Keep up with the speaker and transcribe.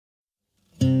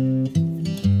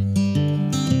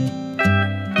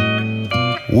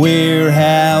Where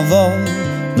have all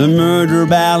the murder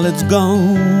ballads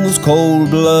gone? Those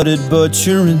cold-blooded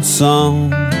butchering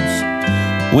songs,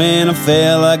 when a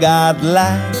fella got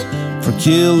life for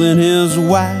killing his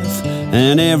wife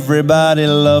and everybody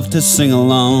loved to sing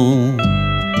along.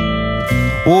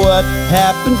 What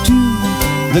happened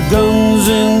to the guns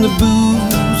and the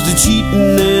booze, the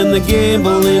cheating and the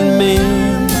gambling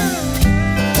man?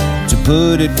 To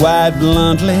put it quite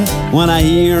bluntly, when I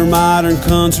hear modern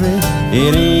country,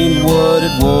 it ain't what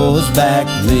it was back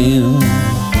then.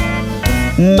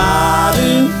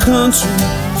 Modern country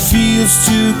feels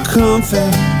too comfy,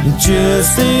 it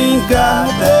just ain't got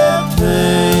that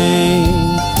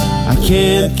pain. I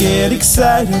can't get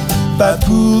excited by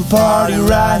pool party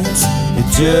rights, it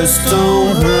just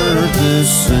don't hurt the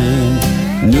same.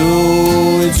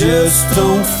 No, it just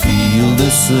don't feel the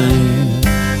same.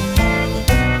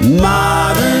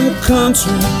 Modern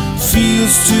country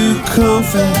feels too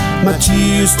comfy, my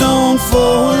tears don't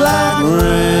fall like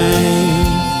rain.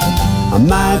 I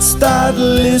might start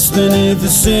listening if they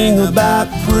sing about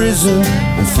prison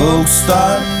and folks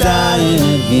start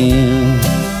dying again.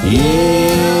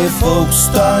 Yeah, folks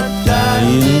start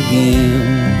dying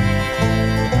again.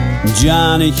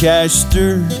 Johnny Cash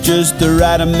stirred just the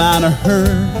right amount of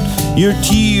hurt. Your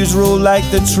tears roll like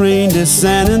the train to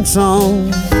San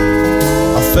Antone.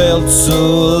 I felt so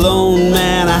alone,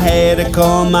 man, I had to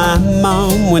call my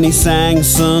mom when he sang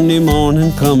Sunday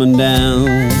morning coming down.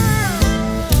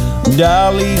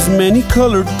 Dolly's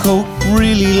many-colored coat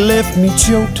really left me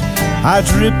choked. I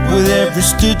dripped with every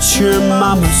stitch her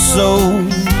mama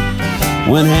sewed.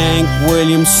 When Hank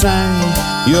Williams sang,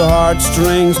 your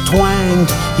heartstrings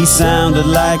twanged, he sounded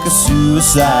like a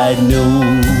suicide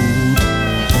note.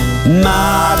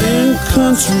 Modern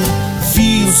country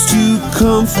feels too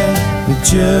comfy, it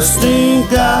just ain't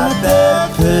got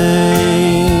that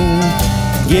pain.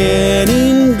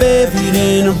 Getting bevied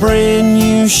in a brand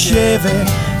new Chevy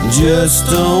just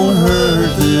don't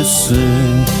hurt the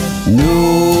same.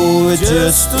 No, it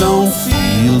just don't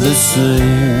feel the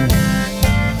same.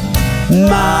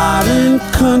 Modern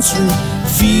country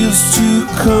feels too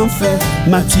comfy,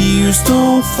 my tears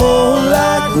don't fall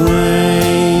like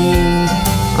rain.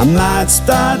 I might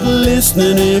start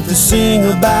listening if they sing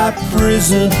about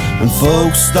prison and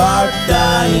folks start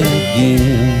dying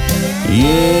again.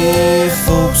 Yeah,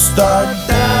 folks start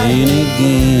dying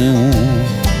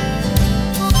again.